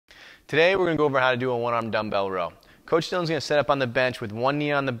Today we're going to go over how to do a one-arm dumbbell row. Coach Dylan's going to set up on the bench with one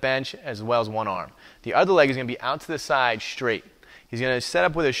knee on the bench as well as one arm. The other leg is going to be out to the side straight. He's going to set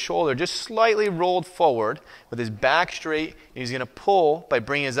up with his shoulder just slightly rolled forward with his back straight. And he's going to pull by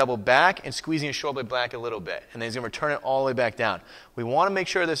bringing his elbow back and squeezing his shoulder blade back a little bit. And then he's going to return it all the way back down. We want to make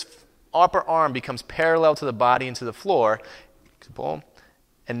sure this upper arm becomes parallel to the body and to the floor, pull,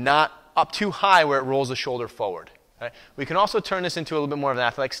 and not up too high where it rolls the shoulder forward. Right? We can also turn this into a little bit more of an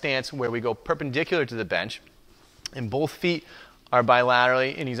athletic stance where we go perpendicular to the bench and both feet are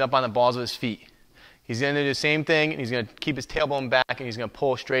bilaterally and he's up on the balls of his feet. He's going to do the same thing and he's going to keep his tailbone back and he's going to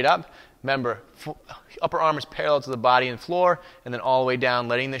pull straight up. Remember, upper arm is parallel to the body and floor and then all the way down,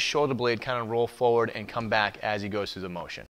 letting the shoulder blade kind of roll forward and come back as he goes through the motion.